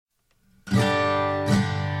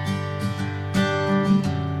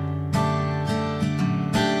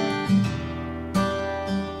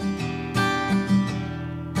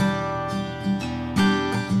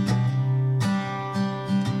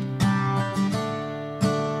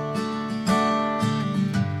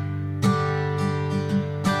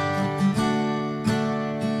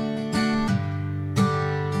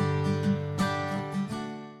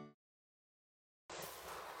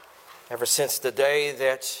Ever since the day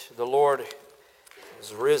that the Lord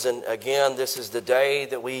has risen again, this is the day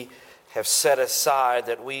that we have set aside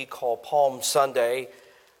that we call Palm Sunday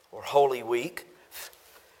or Holy Week.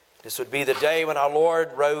 This would be the day when our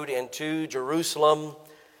Lord rode into Jerusalem,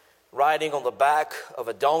 riding on the back of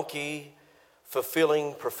a donkey,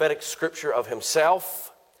 fulfilling prophetic scripture of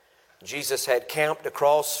himself. Jesus had camped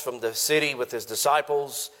across from the city with his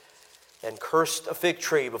disciples and cursed a fig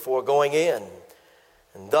tree before going in,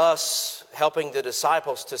 and thus helping the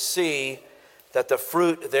disciples to see that the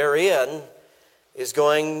fruit therein is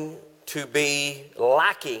going to be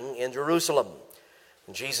lacking in Jerusalem.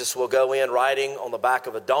 And Jesus will go in riding on the back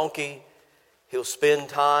of a donkey. He'll spend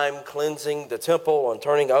time cleansing the temple and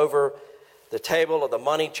turning over the table of the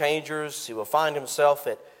money changers. He will find himself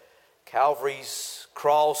at Calvary's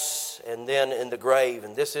cross and then in the grave.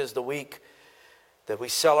 And this is the week that we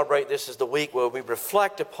celebrate. This is the week where we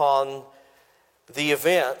reflect upon the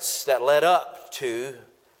events that led up to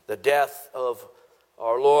the death of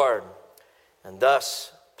our Lord. And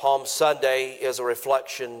thus, Palm Sunday is a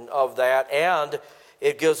reflection of that, and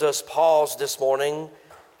it gives us pause this morning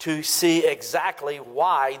to see exactly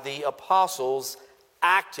why the apostles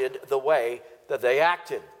acted the way that they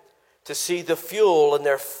acted, to see the fuel in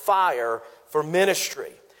their fire for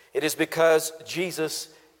ministry. It is because Jesus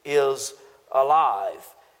is alive.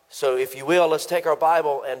 So if you will, let's take our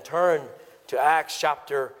Bible and turn to Acts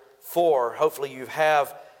chapter 4. Hopefully you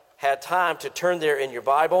have had time to turn there in your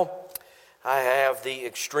Bible. I have the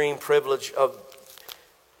extreme privilege of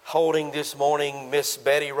holding this morning Miss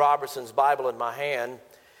Betty Robertson's Bible in my hand.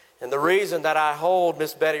 And the reason that I hold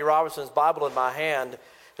Miss Betty Robertson's Bible in my hand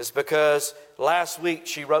is because last week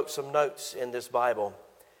she wrote some notes in this Bible.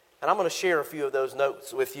 And I'm going to share a few of those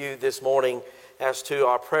notes with you this morning as to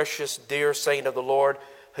our precious dear saint of the Lord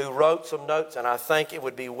who wrote some notes, and I think it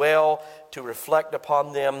would be well to reflect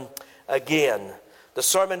upon them again. The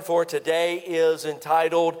sermon for today is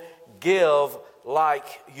entitled, Give Like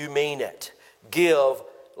You Mean It. Give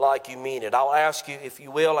like you mean it. I'll ask you, if you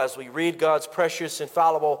will, as we read God's precious,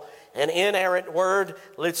 infallible, and inerrant word,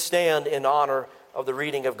 let's stand in honor of the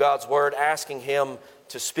reading of God's word, asking him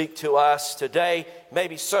to speak to us today,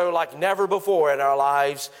 maybe so like never before in our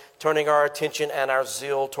lives, turning our attention and our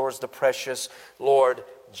zeal towards the precious Lord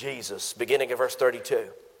Jesus. Beginning at verse 32.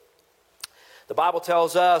 The Bible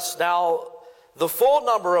tells us, now the full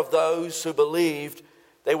number of those who believed,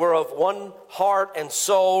 they were of one heart and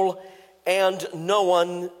soul, and no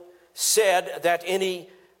one said that any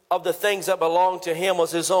of the things that belonged to him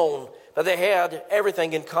was his own, but they had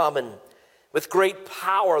everything in common. With great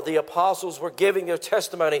power, the apostles were giving their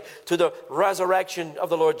testimony to the resurrection of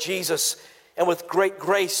the Lord Jesus, and with great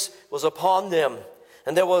grace was upon them,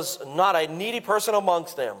 and there was not a needy person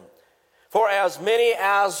amongst them. For as many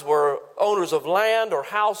as were owners of land or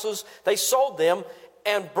houses, they sold them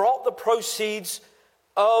and brought the proceeds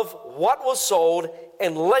of what was sold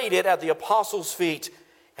and laid it at the apostles' feet,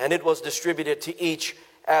 and it was distributed to each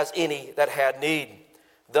as any that had need.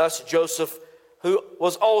 Thus Joseph, who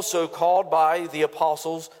was also called by the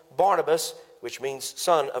apostles Barnabas, which means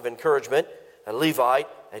son of encouragement, a Levite,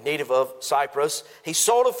 a native of Cyprus, he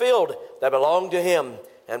sold a field that belonged to him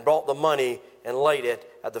and brought the money and laid it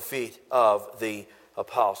at the feet of the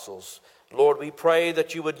apostles. Lord, we pray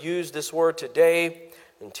that you would use this word today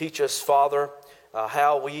and teach us, Father,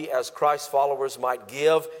 how we as Christ followers might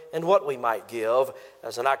give and what we might give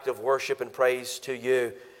as an act of worship and praise to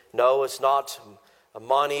you. No, it's not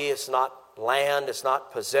money, it's not land, it's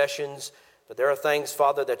not possessions, but there are things,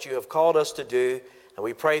 Father, that you have called us to do, and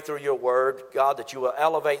we pray through your word, God, that you will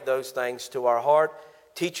elevate those things to our heart.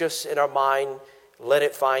 Teach us in our mind, let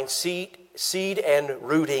it find seed and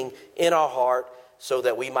rooting in our heart so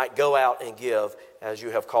that we might go out and give as you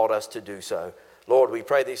have called us to do so. Lord, we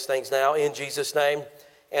pray these things now in Jesus' name.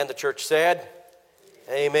 And the church said,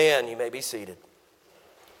 amen. You may be seated.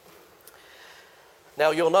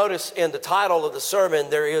 Now you'll notice in the title of the sermon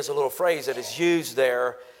there is a little phrase that is used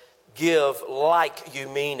there, give like you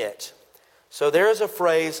mean it. So there is a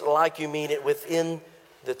phrase, like you mean it, within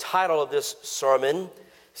the title of this sermon.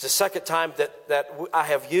 It's the second time that I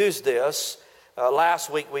have used this. Last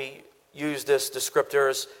week we used this descriptor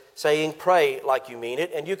as saying pray like you mean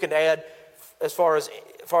it. And you can add, as far as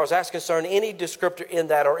that's concerned, any descriptor in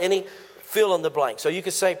that or any fill in the blank. So you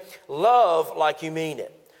could say love like you mean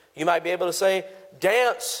it. You might be able to say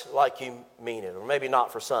dance like you mean it, or maybe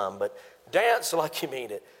not for some, but dance like you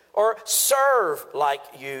mean it, or serve like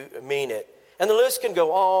you mean it. And the list can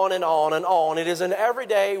go on and on and on. It is an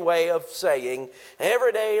everyday way of saying,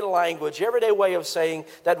 everyday language, everyday way of saying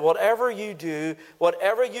that whatever you do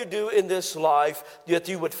in this life, that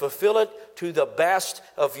you would fulfill it to the best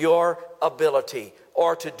of your ability,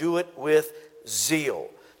 or to do it with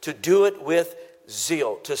zeal. To do it with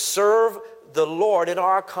zeal. To serve the Lord in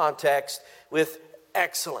our context with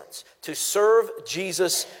excellence. To serve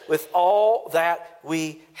Jesus with all that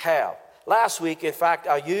we have. Last week, in fact,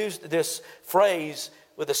 I used this phrase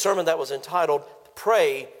with a sermon that was entitled,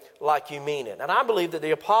 "Pray Like You Mean It." And I believe that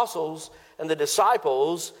the apostles and the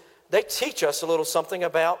disciples, they teach us a little something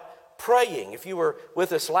about praying. If you were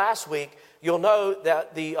with us last week, you'll know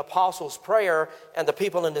that the apostles' prayer and the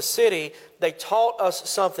people in the city, they taught us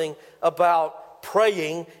something about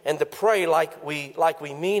praying and to pray like we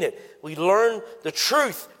mean it. We learn the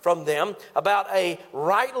truth from them about a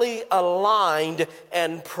rightly aligned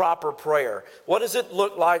and proper prayer. What does it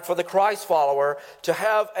look like for the Christ follower to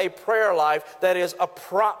have a prayer life that is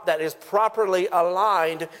properly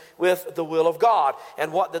aligned with the will of God?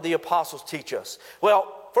 And what did the apostles teach us?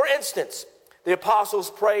 Well, for instance, the apostles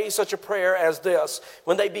pray such a prayer as this.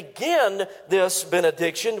 When they begin this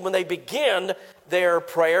benediction, when they begin their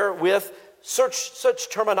prayer with such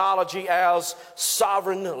terminology as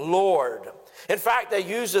sovereign Lord. In fact, they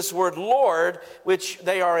use this word Lord, which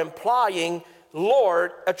they are implying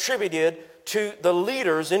Lord attributed to the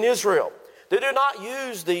leaders in Israel. They do not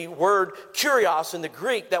use the word kurios in the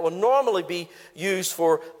Greek that would normally be used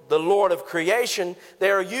for the Lord of creation. They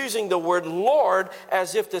are using the word Lord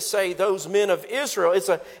as if to say those men of Israel.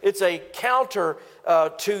 It's a counter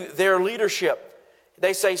to their leadership.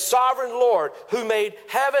 They say, "Sovereign Lord, who made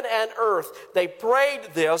heaven and earth." They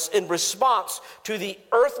prayed this in response to the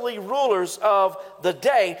earthly rulers of the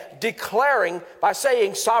day, declaring by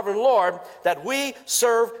saying, "Sovereign Lord," that we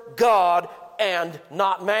serve God and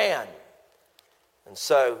not man. And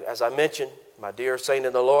so, as I mentioned, my dear saint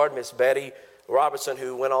in the Lord, Miss Betty Robertson,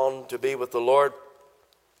 who went on to be with the Lord,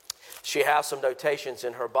 she has some notations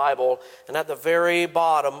in her Bible, and at the very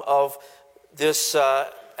bottom of this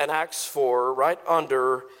in Acts 4, right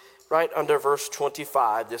under verse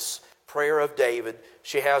 25, this prayer of David,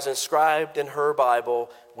 she has inscribed in her Bible,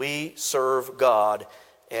 "We serve God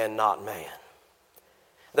and not man."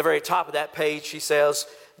 At the very top of that page, she says,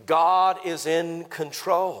 "God is in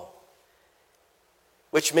control,"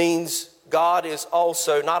 which means God is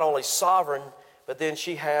also not only sovereign, but then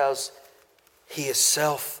He is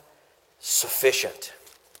self-sufficient.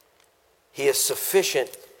 He is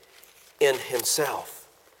sufficient in Himself.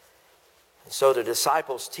 So the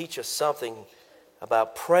disciples teach us something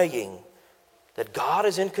about praying, that God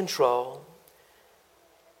is in control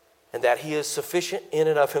and that He is sufficient in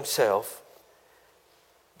and of Himself.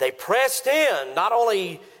 They pressed in, not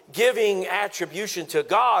only giving attribution to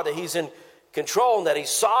God that He's in control and that He's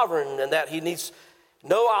sovereign and that He needs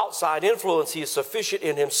no outside influence, He is sufficient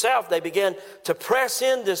in Himself. They began to press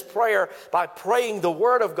in this prayer by praying the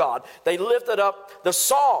Word of God. They lifted up the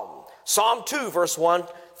Psalm 2, verse 1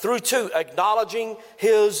 through 2, acknowledging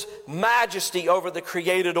His majesty over the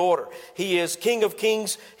created order. He is King of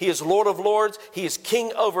kings. He is Lord of lords. He is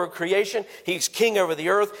King over creation. He's King over the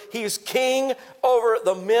earth. He is King over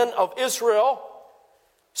the men of Israel.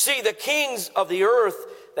 See, the kings of the earth,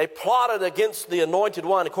 they plotted against the Anointed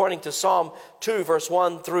One, according to Psalm 2, verse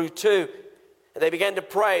 1 through 2. And they began to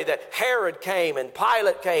pray that Herod came and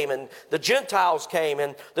Pilate came and the Gentiles came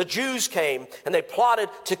and the Jews came, and they plotted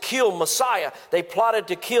to kill Messiah. They plotted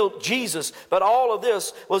to kill Jesus. But all of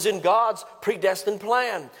this was in God's predestined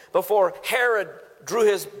plan. Before Herod drew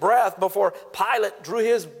his breath, before Pilate drew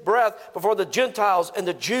his breath, before the Gentiles and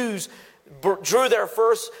the Jews drew their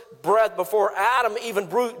first breath, before Adam even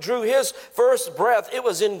drew his first breath, it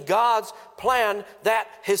was in God's plan that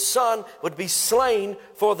His Son would be slain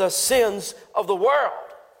for the sins of the world.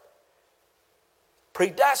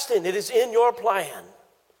 Predestined, it is in your plan.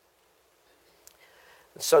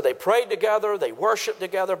 And so they prayed together, they worshiped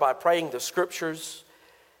together by praying the Scriptures.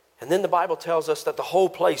 And then the Bible tells us that the whole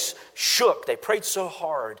place shook. They prayed so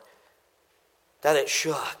hard that it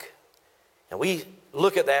shook. And we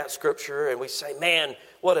look at that Scripture and we say, man,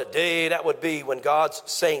 what a day that would be when God's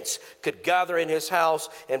saints could gather in His house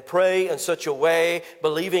and pray in such a way,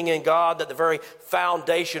 believing in God, that the very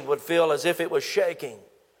foundation would feel as if it was shaking.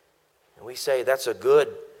 And we say that's a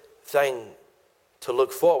good thing to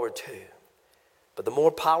look forward to. But the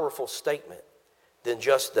more powerful statement than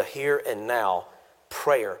just the here and now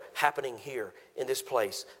prayer happening here in this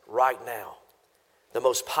place right now, the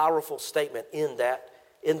most powerful statement in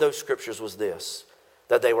those Scriptures was this: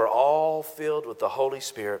 that they were all filled with the Holy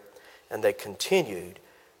Spirit, and they continued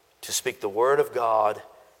to speak the Word of God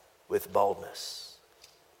with boldness.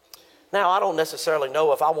 Now, I don't necessarily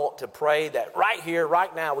know if I want to pray that right here,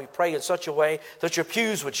 right now, we pray in such a way that your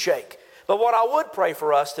pews would shake. But what I would pray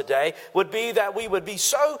for us today would be that we would be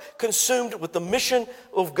so consumed with the mission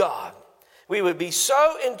of God. We would be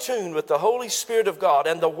so in tune with the Holy Spirit of God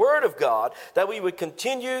and the Word of God that we would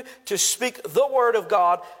continue to speak the Word of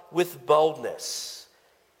God with boldness.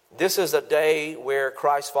 This is a day where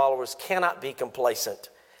Christ followers cannot be complacent.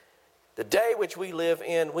 The day which we live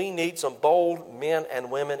in, we need some bold men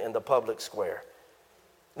and women in the public square.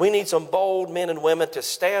 We need some bold men and women to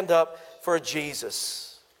stand up for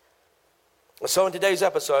Jesus. So in today's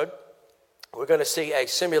episode, we're going to see a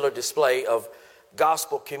similar display of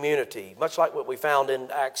gospel community, much like what we found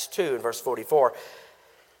in Acts 2 in verse 44.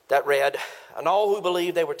 That read, "And all who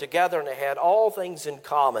believed they were together and they had all things in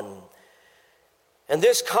common." And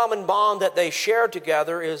this common bond that they shared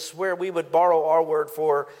together is where we would borrow our word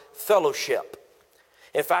for fellowship.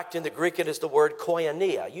 In fact, in the Greek it is the word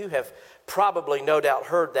koinonia. You have probably no doubt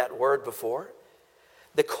heard that word before.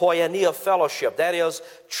 The koinonia fellowship, that is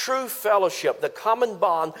true fellowship, the common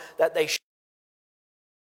bond that they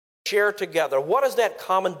share together. What is that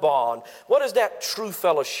common bond? What is that true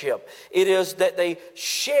fellowship? It is that they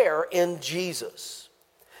share in Jesus.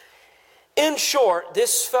 In short,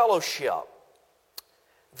 this fellowship,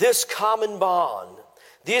 this common bond,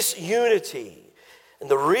 this unity, and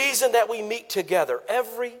the reason that we meet together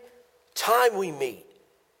every time we meet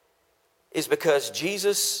is because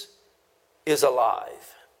Jesus is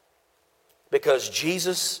alive. Because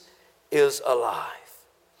Jesus is alive.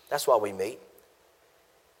 That's why we meet.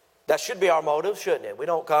 That should be our motive, shouldn't it? We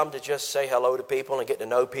don't come to just say hello to people and get to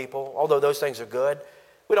know people, although those things are good.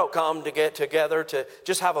 We don't come to get together to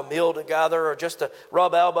just have a meal together or just to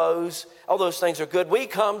rub elbows. All those things are good. We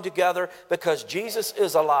come together because Jesus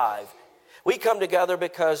is alive. We come together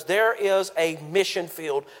because there is a mission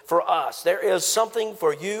field for us. There is something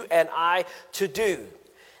for you and I to do.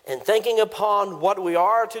 And thinking upon what we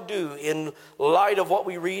are to do in light of what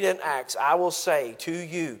we read in Acts, I will say to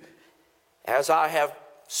you, as I have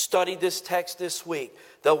studied this text this week,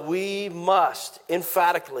 that we must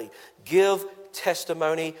emphatically give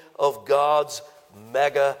testimony of God's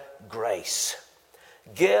mega grace.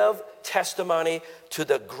 Give testimony to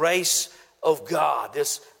the grace of God,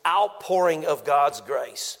 this outpouring of God's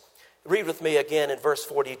grace. Read with me again in verse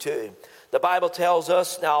 42. The Bible tells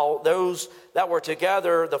us, now those that were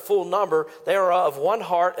together, the full number, they are of one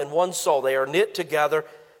heart and one soul. They are knit together,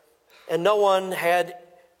 and no one had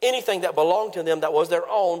anything that belonged to them that was their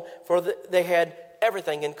own, for they had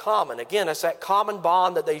everything in common. Again, it's that common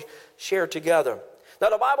bond that they share together. Now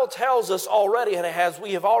the Bible tells us already, and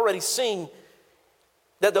we have already seen,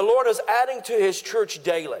 that the Lord is adding to His church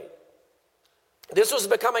daily. This was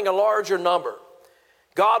becoming a larger number.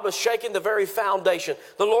 God was shaking the very foundation.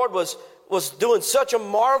 The Lord was doing such a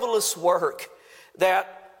marvelous work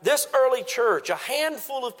that this early church, a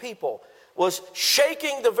handful of people, was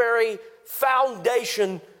shaking the very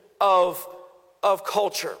foundation of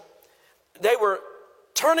culture. They were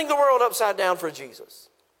turning the world upside down for Jesus.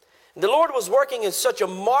 The Lord was working in such a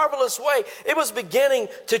marvelous way. It was beginning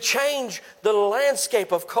to change the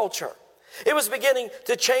landscape of culture. It was beginning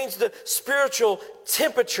to change the spiritual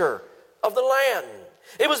temperature of the land.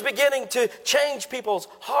 It was beginning to change people's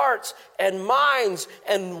hearts and minds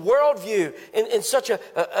and worldview in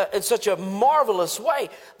such a marvelous way.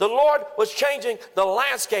 The Lord was changing the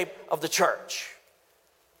landscape of the church.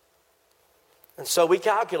 And so we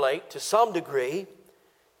calculate, to some degree,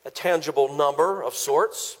 a tangible number of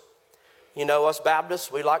sorts. You know, us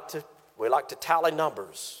Baptists, we like to tally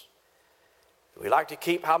numbers. We like to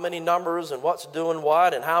keep how many numbers and what's doing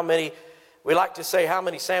what, and how many. We like to say how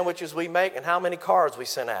many sandwiches we make and how many cards we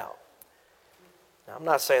send out. Now, I'm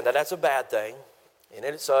not saying that that's a bad thing in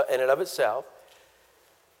and of itself,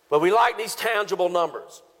 but we like these tangible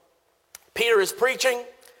numbers. Peter is preaching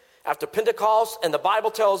after Pentecost, and the Bible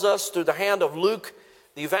tells us through the hand of Luke,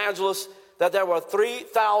 the evangelist, that there were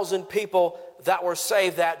 3,000 people that were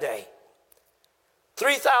saved that day.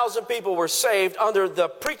 3,000 people were saved under the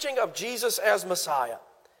preaching of Jesus as Messiah.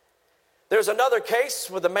 There's another case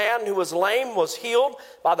where the man who was lame was healed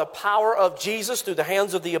by the power of Jesus through the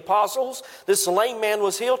hands of the apostles. This lame man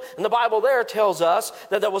was healed, and the Bible there tells us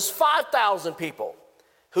that there was 5,000 people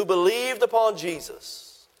who believed upon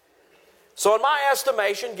Jesus. So in my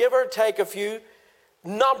estimation, give or take a few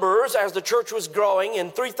numbers, as the church was growing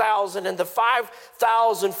in 3,000 and the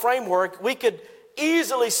 5,000 framework, we could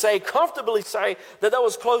easily say, comfortably say, that there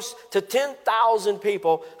was close to 10,000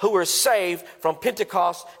 people who were saved from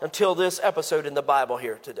Pentecost until this episode in the Bible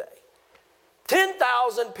here today.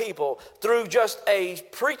 10,000 people through just a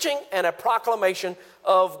preaching and a proclamation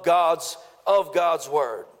of God's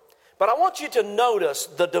word. But I want you to notice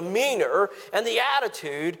the demeanor and the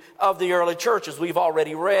attitude of the early church, as we've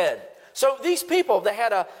already read. So these people, they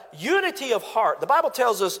had a unity of heart. The Bible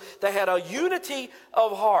tells us they had a unity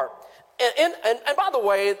of heart. And by the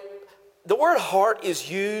way, the word heart is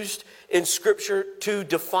used in Scripture to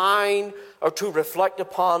define or to reflect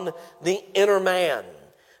upon the inner man,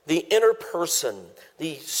 the inner person,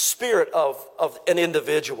 the spirit of an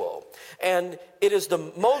individual. And it is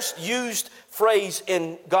the most used phrase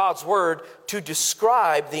in God's word to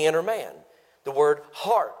describe the inner man. The word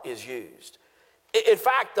heart is used. In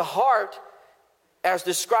fact, the heart, as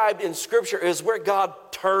described in Scripture, is where God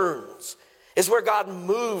turns. It's where God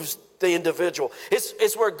moves the individual.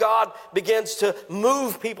 It's where God begins to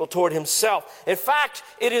move people toward himself. In fact,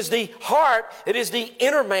 it is the heart, it is the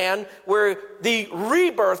inner man where the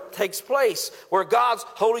rebirth takes place, where God's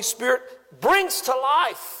Holy Spirit brings to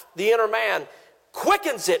life the inner man,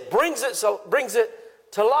 quickens it, brings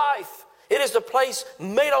it to life. It is the place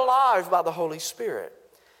made alive by the Holy Spirit.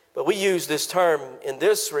 But we use this term in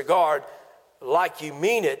this regard like you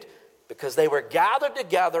mean it, because they were gathered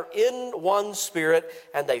together in one spirit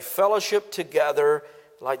and they fellowshiped together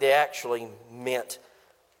like they actually meant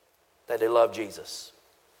that they loved Jesus.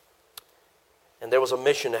 And there was a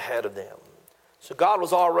mission ahead of them. So God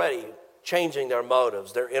was already changing their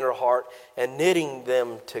motives, their inner heart, and knitting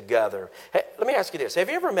them together. Hey, let me ask you this. Have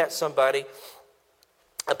you ever met somebody,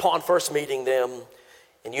 upon first meeting them,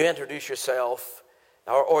 and you introduce yourself,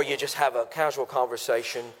 or you just have a casual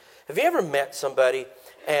conversation? Have you ever met somebody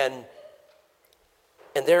and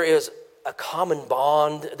there is a common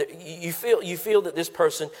bond? You feel that this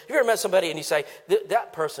person, have you ever met somebody and you say,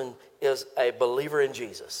 that person is a believer in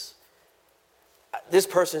Jesus. This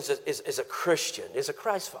person is a Christian, is a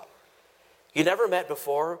Christ follower. You never met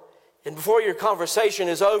before, and before your conversation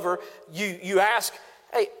is over, you ask,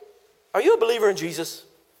 hey, are you a believer in Jesus?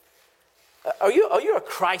 Are you a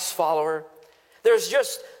Christ follower? There's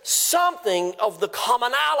just something of the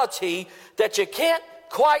commonality that you can't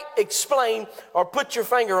quite explain or put your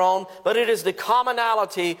finger on, but it is the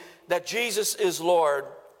commonality that Jesus is Lord.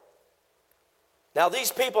 Now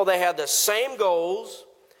these people, they had the same goals,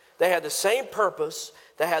 they had the same purpose,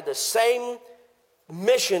 they had the same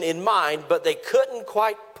mission in mind, but they couldn't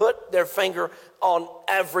quite put their finger on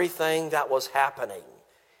everything that was happening.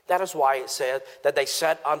 That is why it said that they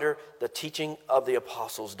sat under the teaching of the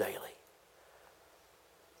apostles daily.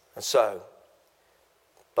 And so,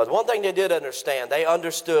 but one thing they did understand, they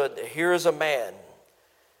understood that here is a man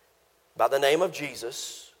by the name of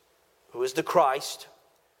Jesus, who is the Christ,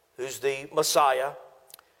 who's the Messiah.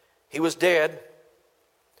 He was dead.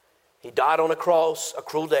 He died on a cross, a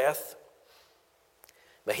cruel death.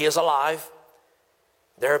 But he is alive.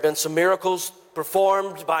 There have been some miracles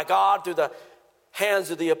performed by God through the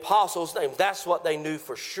hands of the apostles. That's what they knew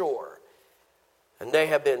for sure. And they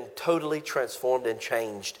have been totally transformed and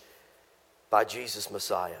changed by Jesus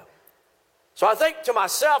Messiah. So I think to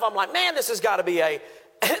myself, I'm like, man, this has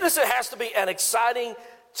to be an exciting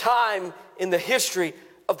time in the history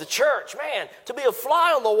of the church. Man, to be a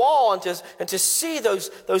fly on the wall and to see those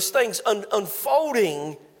things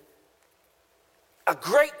unfolding. A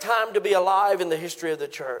great time to be alive in the history of the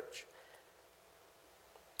church.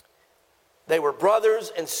 They were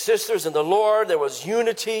brothers and sisters in the Lord. There was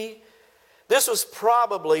unity. This was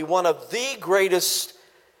probably one of the greatest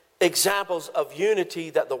examples of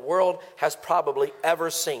unity that the world has probably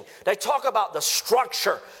ever seen. They talk about the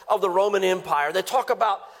structure of the Roman Empire. They talk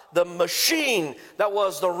about the machine that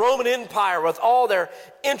was the Roman Empire with all their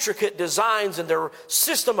intricate designs and their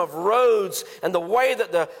system of roads and the way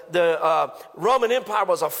that the Roman Empire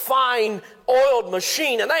was a fine oiled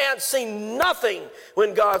machine. And they hadn't seen nothing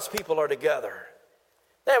when God's people are together.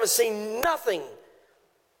 They haven't seen nothing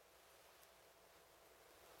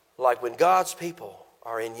like when God's people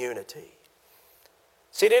are in unity.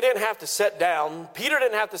 See, they didn't have to sit down. Peter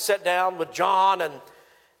didn't have to sit down with John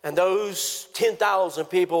and those 10,000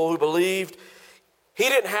 people who believed. He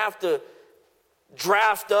didn't have to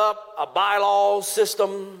draft up a bylaw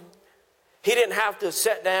system. He didn't have to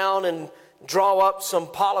sit down and draw up some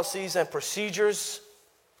policies and procedures.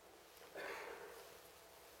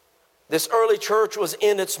 This early church was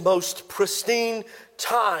in its most pristine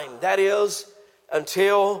time. That is,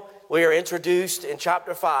 until we are introduced in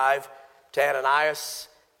chapter 5 to Ananias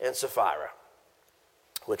and Sapphira,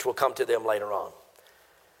 which will come to them later on.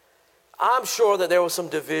 I'm sure that there was some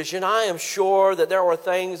division. I am sure that there were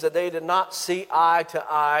things that they did not see eye to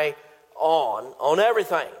eye on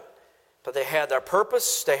everything. But they had their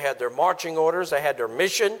purpose, they had their marching orders, they had their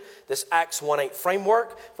mission, this Acts 1:8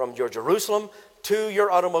 framework from your Jerusalem to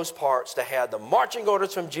your uttermost parts. They had the marching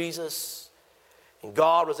orders from Jesus, and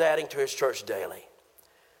God was adding to his church daily.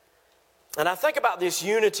 And I think about this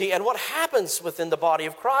unity, and what happens within the body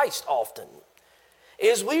of Christ often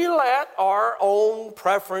is we let our own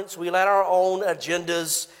preference, we let our own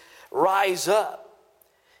agendas rise up.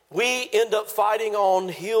 We end up fighting on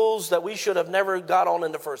hills that we should have never got on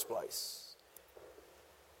in the first place.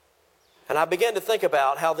 And I began to think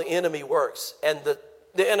about how the enemy works, and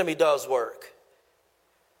the enemy does work.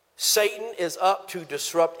 Satan is up to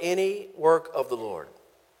disrupt any work of the Lord.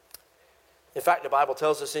 In fact, the Bible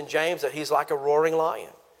tells us in James that he's like a roaring lion.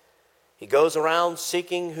 He goes around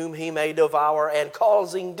seeking whom he may devour and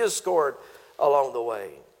causing discord along the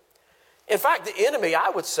way. In fact, the enemy, I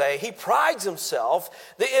would say, he prides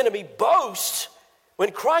himself. The enemy boasts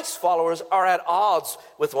when Christ's followers are at odds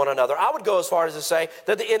with one another. I would go as far as to say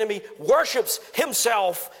that the enemy worships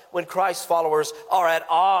himself when Christ's followers are at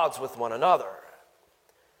odds with one another.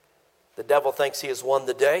 The devil thinks he has won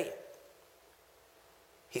the day.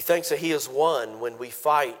 He thinks that he has won when we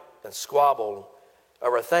fight and squabble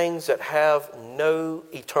over things that have no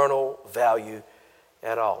eternal value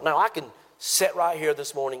at all. Now, I can sit right here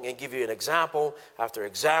this morning and give you an example after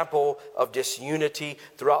example of disunity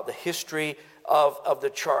throughout the history of the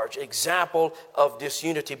church, example of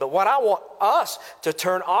disunity. But what I want us to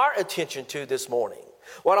turn our attention to this morning,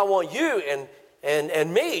 what I want you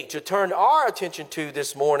and me to turn our attention to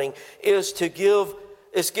this morning is to give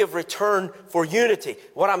return for unity.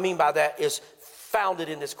 What I mean by that is founded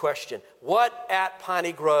in this question. What at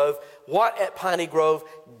Piney Grove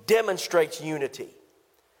demonstrates unity?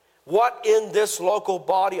 What in this local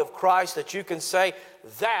body of Christ that you can say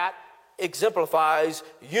that exemplifies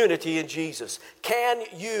unity in Jesus? Can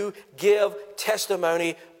you give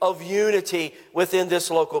testimony of unity within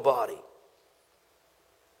this local body?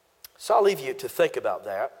 So I'll leave you to think about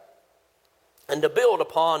that and to build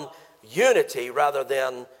upon unity rather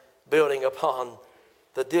than building upon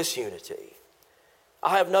the disunity.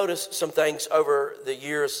 I have noticed some things over the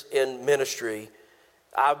years in ministry.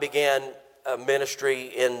 I began a ministry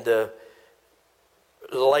in the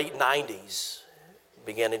late 90s,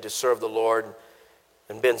 beginning to serve the Lord,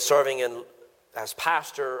 and been serving as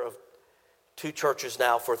pastor of 2 churches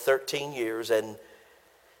now for 13 years. And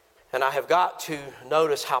I have got to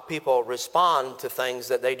notice how people respond to things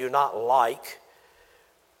that they do not like,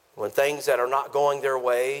 when things that are not going their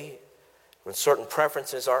way, when certain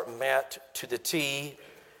preferences aren't met to the T,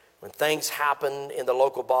 when things happen in the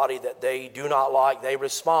local body that they do not like, they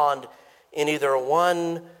respond in either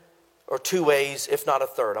one or 2 ways, if not a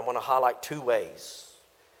third. I'm going to highlight 2 ways.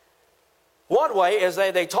 One way is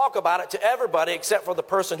they talk about it to everybody except for the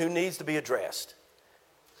person who needs to be addressed.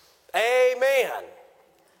 Amen.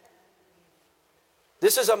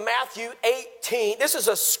 This is a Matthew 18. This is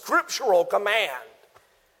a scriptural command.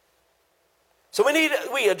 So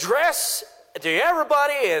we address to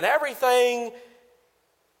everybody and everything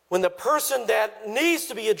when the person that needs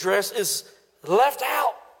to be addressed is left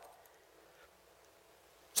out.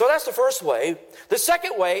 So that's the first way. The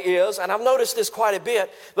second way is, and I've noticed this quite a bit,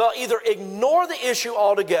 they'll either ignore the issue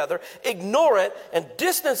altogether, ignore it, and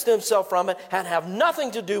distance themselves from it, and have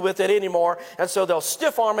nothing to do with it anymore. And so they'll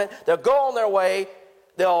stiff arm it, they'll go on their way,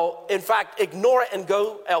 they'll in fact ignore it and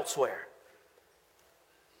go elsewhere.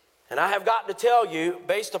 And I have got to tell you,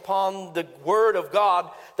 based upon the Word of God,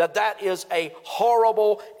 that is a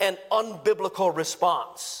horrible and unbiblical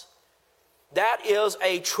response. That is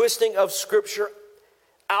a twisting of Scripture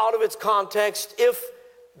out of its context, if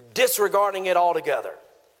disregarding it altogether.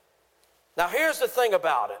 Now, here's the thing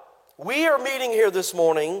about it. We are meeting here this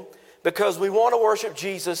morning because we want to worship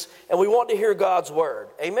Jesus and we want to hear God's Word.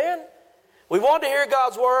 Amen? We want to hear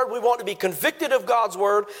God's Word. We want to be convicted of God's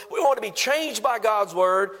Word. We want to be changed by God's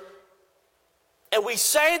Word. And we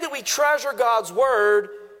say that we treasure God's Word,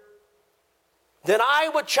 then I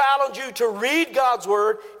would challenge you to read God's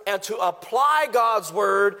Word and to apply God's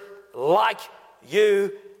Word like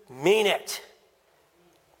you mean it.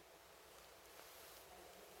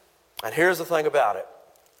 And here's the thing about it.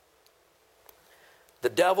 The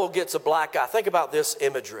devil gets a black eye. Think about this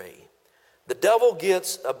imagery. The devil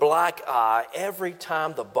gets a black eye every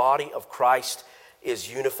time the body of Christ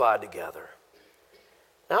is unified together.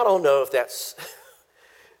 Now, I don't know if that's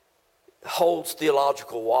holds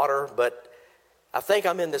theological water, but I think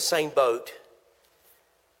I'm in the same boat.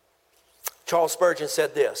 Charles Spurgeon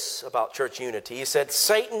said this about church unity. He said,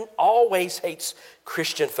 Satan always hates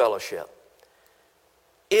Christian fellowship.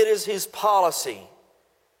 It is his policy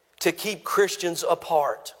to keep Christians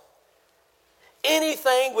apart.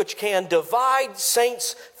 Anything which can divide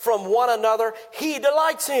saints from one another, he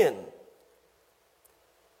delights in.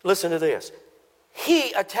 Listen to this.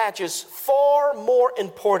 he attaches far more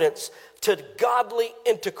importance to godly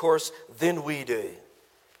intercourse than we do.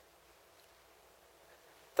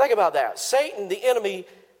 Think about that. Satan, the enemy,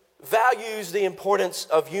 values the importance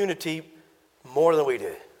of unity more than we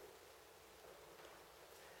do.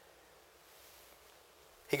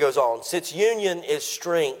 He goes on, since union is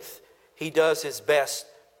strength, he does his best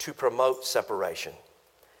to promote separation.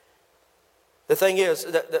 The thing is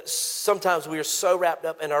that sometimes we are so wrapped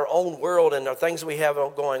up in our own world and the things we have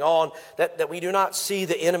going on that we do not see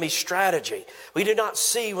the enemy's strategy. We do not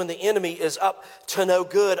see when the enemy is up to no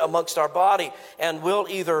good amongst our body, and we'll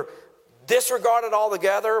either disregard it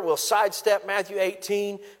altogether, we'll sidestep Matthew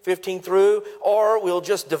 18:15 through, or we'll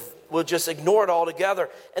just ignore it altogether.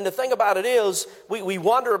 And the thing about it is, we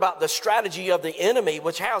wonder about the strategy of the enemy,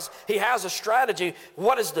 he has a strategy.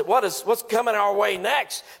 What's coming our way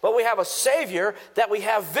next? But we have a Savior that we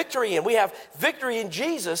have victory in. We have victory in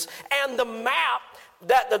Jesus, and the map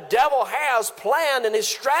that the devil has planned in his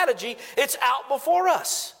strategy, it's out before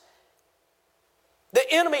us. The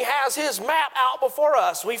enemy has his map out before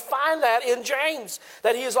us. We find that in James,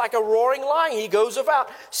 that he is like a roaring lion. He goes about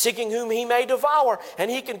seeking whom he may devour. And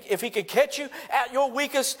if he can catch you at your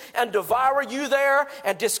weakest and devour you there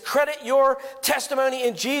and discredit your testimony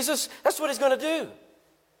in Jesus, that's what he's going to do.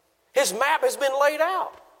 His map has been laid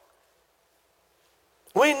out.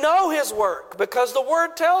 We know his work because the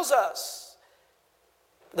word tells us.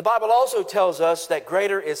 The Bible also tells us that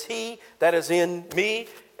greater is he that is in me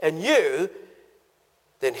and you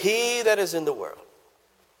than he that is in the world.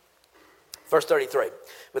 Verse 33,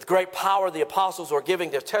 with great power the apostles were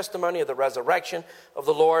giving their testimony of the resurrection of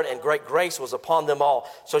the Lord, and great grace was upon them all.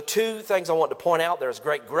 So two things I want to point out. There's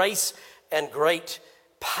great grace and great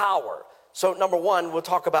power. So number one, we'll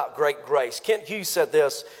talk about great grace. Kent Hughes said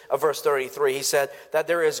this of verse 33. He said that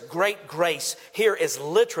there is great grace. Here is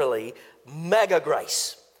literally mega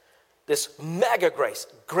grace. This mega grace,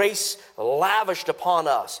 grace lavished upon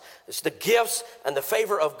us. It's the gifts and the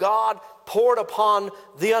favor of God poured upon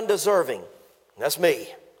the undeserving. That's me,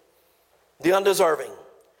 the undeserving.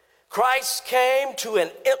 Christ came to an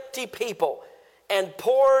empty people and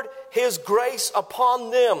poured his grace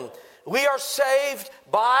upon them. We are saved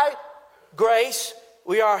by grace.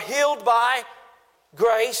 We are healed by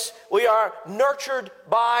grace. We are nurtured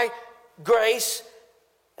by grace.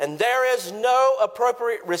 And there is no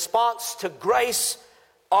appropriate response to grace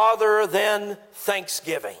other than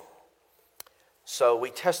thanksgiving. So we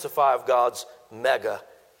testify of God's mega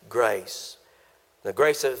grace. The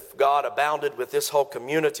grace of God abounded with this whole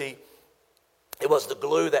community. It was the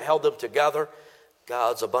glue that held them together.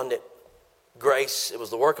 God's abundant grace. It was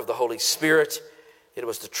the work of the Holy Spirit. It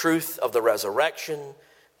was the truth of the resurrection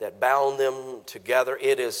that bound them together.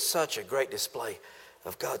 It is such a great display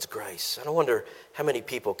of God's grace. And I wonder how many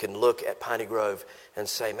people can look at Piney Grove and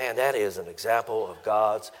say, man, that is an example of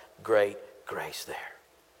God's great grace there.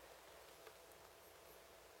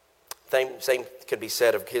 Same can be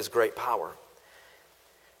said of his great power.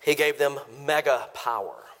 He gave them mega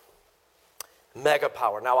power. Mega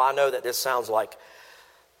power. Now I know that this sounds like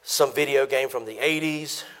some video game from the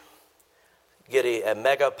 80s. Get a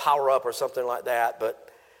mega power up or something like that, but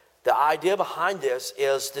the idea behind this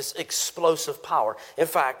is this explosive power. In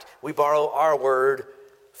fact, we borrow our word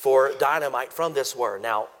for dynamite from this word.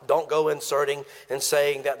 Now, don't go inserting and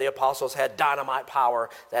saying that the apostles had dynamite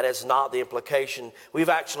power. That is not the implication. We've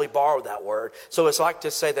actually borrowed that word. So it's like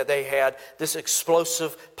to say that they had this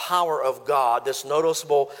explosive power of God, this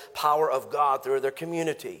noticeable power of God through their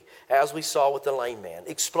community, as we saw with the lame man.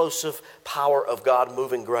 Explosive power of God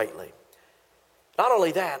moving greatly. Not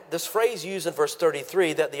only that, this phrase used in verse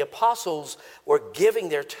 33, that the apostles were giving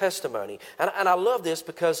their testimony. And I love this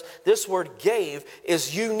because this word gave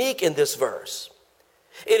is unique in this verse.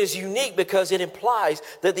 It is unique because it implies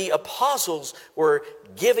that the apostles were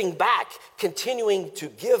giving back, continuing to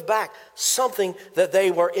give back something that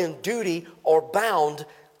they were in duty or bound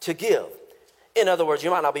to give. In other words,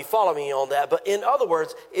 you might not be following me on that, but in other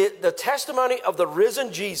words, the testimony of the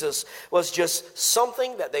risen Jesus was just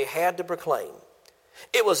something that they had to proclaim.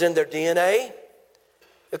 It was in their DNA,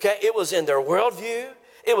 okay? It was in their worldview.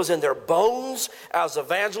 It was in their bones as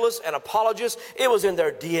evangelists and apologists. It was in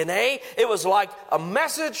their DNA. It was like a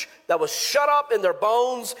message that was shut up in their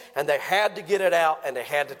bones, and they had to get it out, and they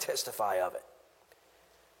had to testify of it.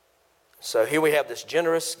 So here we have this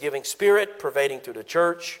generous giving spirit pervading through the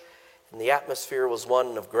church, and the atmosphere was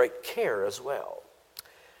one of great care as well.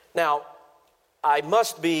 Now, I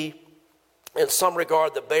must be, in some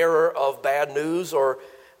regard, the bearer of bad news or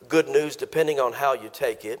good news, depending on how you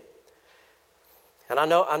take it. And I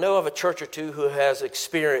know of a church or two who has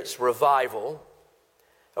experienced revival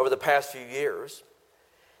over the past few years.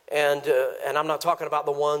 And I'm not talking about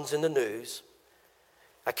the ones in the news.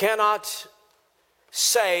 I cannot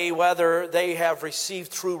say whether they have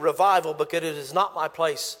received true revival, because it is not my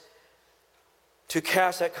place to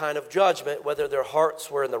cast that kind of judgment, whether their hearts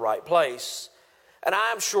were in the right place. And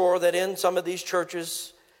I'm sure that in some of these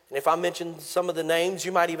churches, and if I mention some of the names,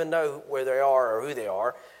 you might even know where they are or who they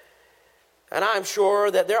are. And I'm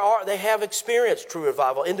sure that they have experienced true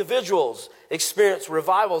revival. Individuals experience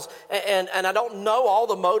revivals. And I don't know all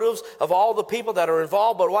the motives of all the people that are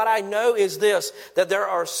involved, but what I know is this, that there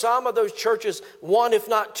are some of those churches, one if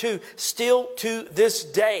not two, still to this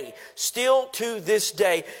day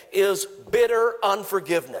is bitter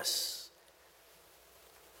unforgiveness.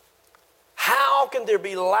 How can there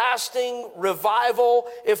be lasting revival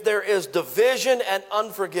if there is division and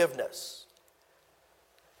unforgiveness?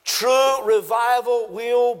 True revival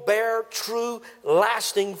will bear true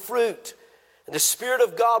lasting fruit. And the Spirit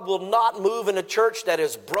of God will not move in a church that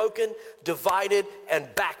is broken, divided, and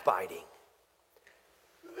backbiting.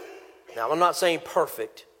 Now, I'm not saying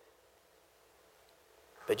perfect,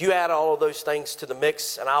 but you add all of those things to the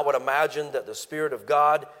mix, and I would imagine that the Spirit of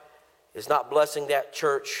God is not blessing that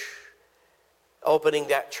church, opening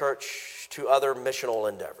that church to other missional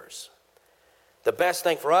endeavors. The best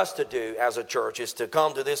thing for us to do as a church is to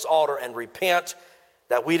come to this altar and repent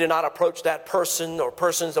that we did not approach that person or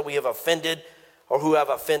persons that we have offended or who have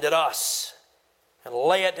offended us, and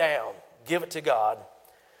lay it down, give it to God.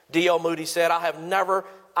 D.L. Moody said, I have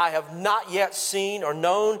not yet seen or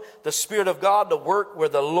known the Spirit of God to work where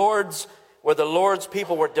the Lord's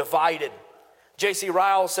people were divided. J.C.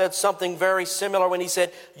 Ryle said something very similar when he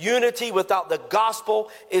said, unity without the gospel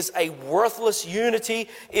is a worthless unity.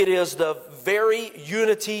 It is the very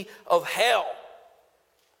unity of hell.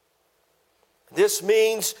 This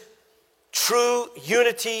means true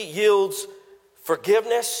unity yields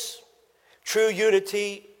forgiveness. True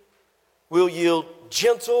unity will yield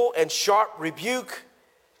gentle and sharp rebuke.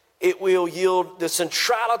 It will yield the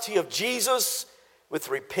centrality of Jesus with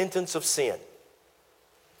repentance of sin.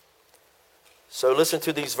 So listen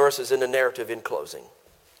to these verses in the narrative in closing.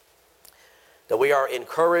 That we are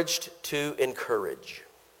encouraged to encourage.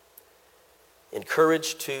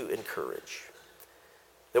 Encouraged to encourage.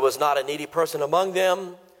 There was not a needy person among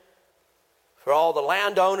them. For all the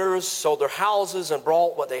landowners sold their houses and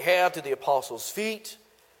brought what they had to the apostles' feet,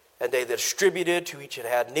 and they distributed to each that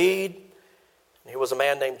had need. And here was a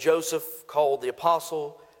man named Joseph, called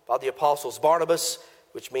by the apostles Barnabas,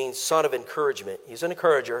 which means son of encouragement. He's an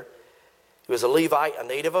encourager. He was a Levite, a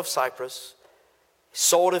native of Cyprus. He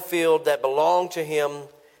sold a field that belonged to him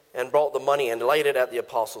and brought the money and laid it at the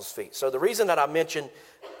apostles' feet. So the reason that I mentioned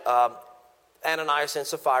Ananias and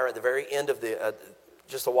Sapphira at the very end of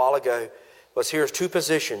just a while ago was here's two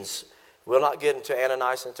positions. We'll not get into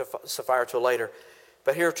Ananias and Sapphira till later.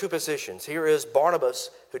 But here are two positions. Here is Barnabas,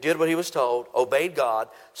 who did what he was told, obeyed God,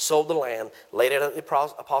 sold the land, laid it at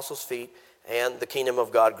the apostles' feet, and the kingdom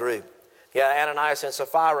of God grew. Yeah, Ananias and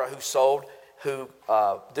Sapphira who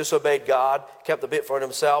disobeyed God, kept the bit for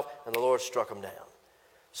himself, and the Lord struck him down.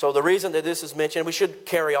 So the reason that this is mentioned, we should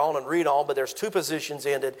carry on and read on, but there's two positions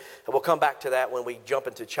ended, and we'll come back to that when we jump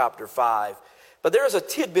into chapter 5. But there is a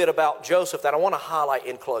tidbit about Joseph that I want to highlight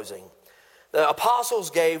in closing. The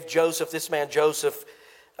apostles gave Joseph, this man Joseph,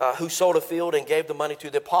 who sold a field and gave the money to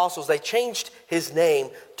the apostles, they changed his name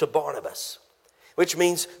to Barnabas, which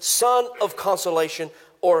means son of consolation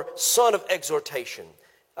or son of exhortation.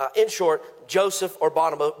 In short, Joseph or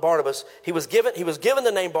Barnabas, he was given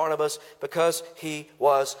the name Barnabas because he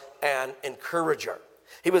was an encourager.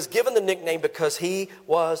 He was given the nickname because he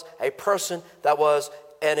was a person that was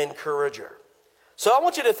an encourager. So I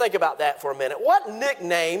want you to think about that for a minute. What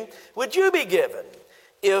nickname would you be given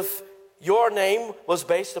if your name was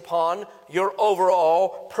based upon your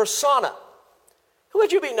overall persona? Who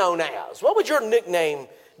would you be known as? What would your nickname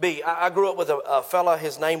be? I grew up with a fella,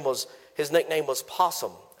 his nickname was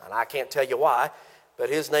Possum. And I can't tell you why, but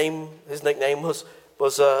his nickname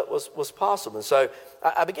was Possum. And so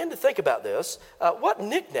I began to think about this. What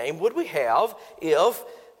nickname would we have if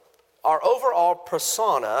our overall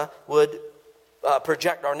persona would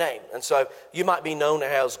project our name? And so you might be known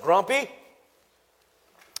as Grumpy.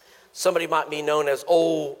 Somebody might be known as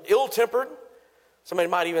Old Ill-Tempered. Somebody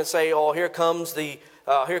might even say, oh, here comes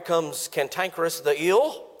Cantankerous the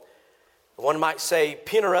Ill. One might say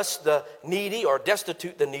Penniless the Needy or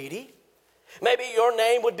Destitute the Needy. Maybe your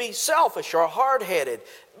name would be Selfish or Hard-Headed.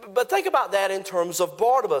 But think about that in terms of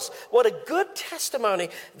Barnabas. What a good testimony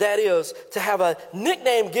that is to have a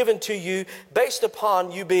nickname given to you based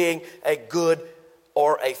upon you being a good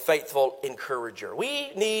or a faithful encourager.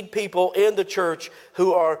 We need people in the church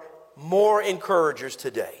who are more encouragers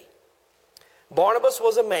today. Barnabas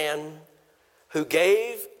was a man who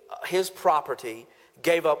gave his property,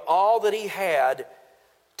 gave up all that he had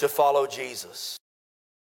to follow Jesus.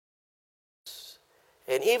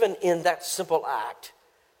 And even in that simple act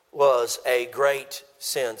was a great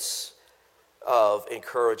sense of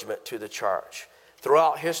encouragement to the church.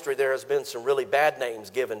 Throughout history, there has been some really bad names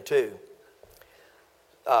given too.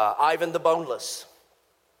 Ivan the Boneless,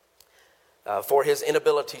 for his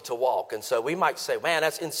inability to walk. And so we might say, man,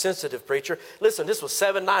 that's insensitive, preacher. Listen, this was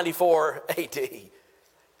 794 AD.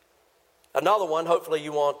 Another one, hopefully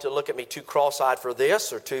you won't look at me too cross-eyed for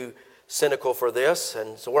this or too cynical for this.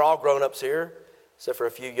 And so we're all grown-ups here, except for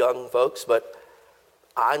a few young folks. But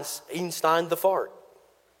Einstein the fart.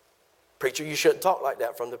 Preacher, you shouldn't talk like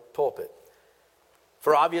that from the pulpit,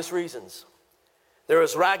 for obvious reasons. There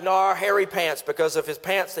was Ragnar Hairy Pants, because of his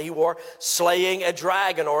pants that he wore, slaying a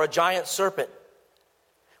dragon or a giant serpent.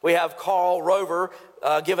 We have Karl Rover,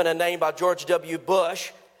 given a name by George W.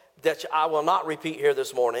 Bush, that I will not repeat here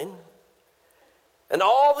this morning. And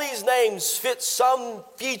all these names fit some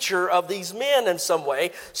feature of these men in some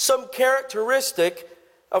way, some characteristic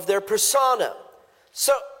of their persona.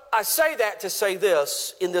 So I say that to say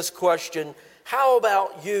this in this question: how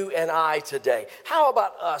about you and I today? How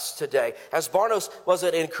about us today? As Barnabas was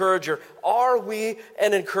an encourager, are we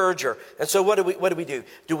an encourager? And so what do we do?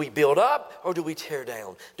 Do we build up or do we tear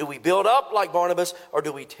down? Do we build up like Barnabas or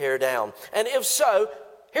do we tear down? And if so,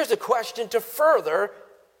 here's the question to further: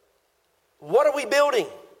 what are we building?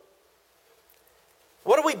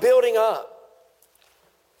 What are we building up?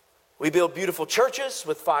 We build beautiful churches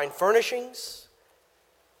with fine furnishings.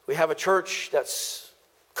 We have a church that's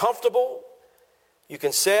comfortable. You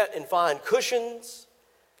can sit and find cushions.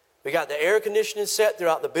 We got the air conditioning set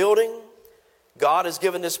throughout the building. God has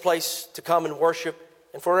given this place to come and worship,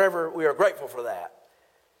 and forever we are grateful for that.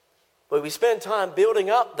 But we spend time building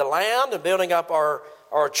up the land and building up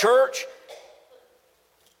our church.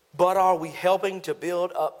 But are we helping to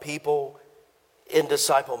build up people in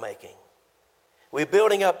disciple making? We're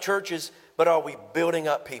building up churches, but are we building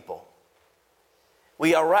up people?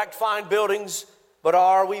 We erect fine buildings, but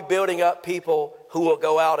are we building up people who will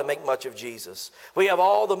go out and make much of Jesus? We have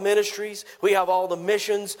all the ministries, we have all the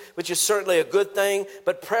missions, which is certainly a good thing,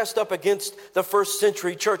 but pressed up against the first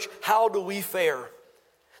century church, how do we fare?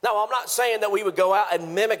 Now, I'm not saying that we would go out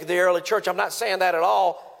and mimic the early church. I'm not saying that at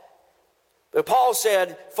all. But Paul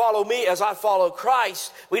said, follow me as I follow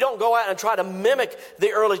Christ. We don't go out and try to mimic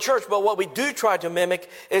the early church, but what we do try to mimic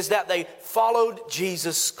is that they followed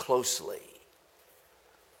Jesus closely.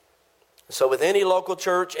 So with any local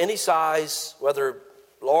church, any size, whether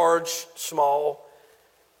large, small,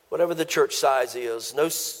 whatever the church size is,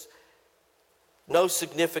 no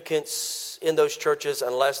significance in those churches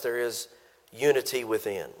unless there is unity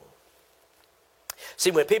within.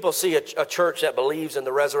 See, when people see a church that believes in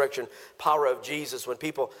the resurrection power of Jesus, when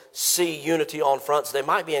people see unity on fronts, they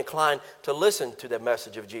might be inclined to listen to the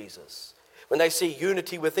message of Jesus. When they see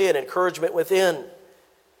unity within, encouragement within,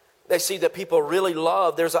 they see that people really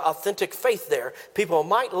love, there's an authentic faith there, people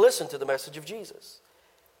might listen to the message of Jesus.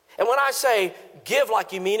 And when I say give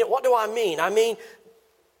like you mean it, what do I mean? I mean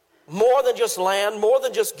more than just land, more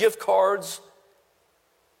than just gift cards.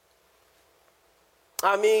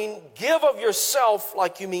 I mean, give of yourself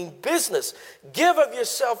like you mean business. Give of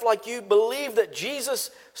yourself like you believe that Jesus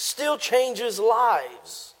still changes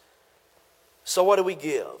lives. So what do we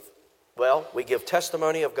give? Well, we give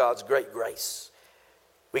testimony of God's great grace.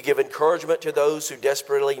 We give encouragement to those who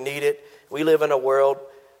desperately need it. We live in a world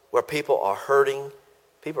where people are hurting.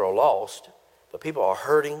 People are lost, but people are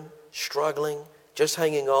hurting, struggling, just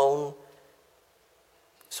hanging on.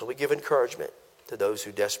 So we give encouragement to those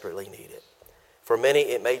who desperately need it. For many,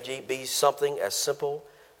 it may be something as simple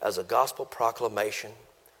as a gospel proclamation.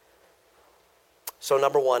 So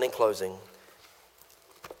number one, in closing,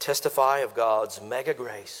 testify of God's mega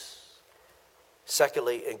grace.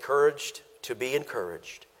 Secondly, encouraged to be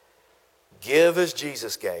encouraged. Give as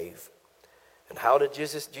Jesus gave. And how did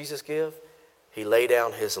Jesus give? He laid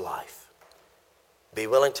down his life. Be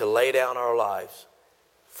willing to lay down our lives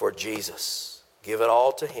for Jesus. Give it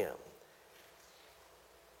all to him.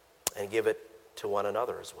 And give it to one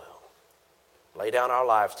another as well. Lay down our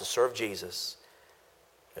lives to serve Jesus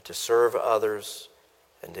and to serve others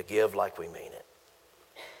and to give like we mean it.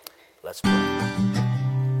 Let's pray.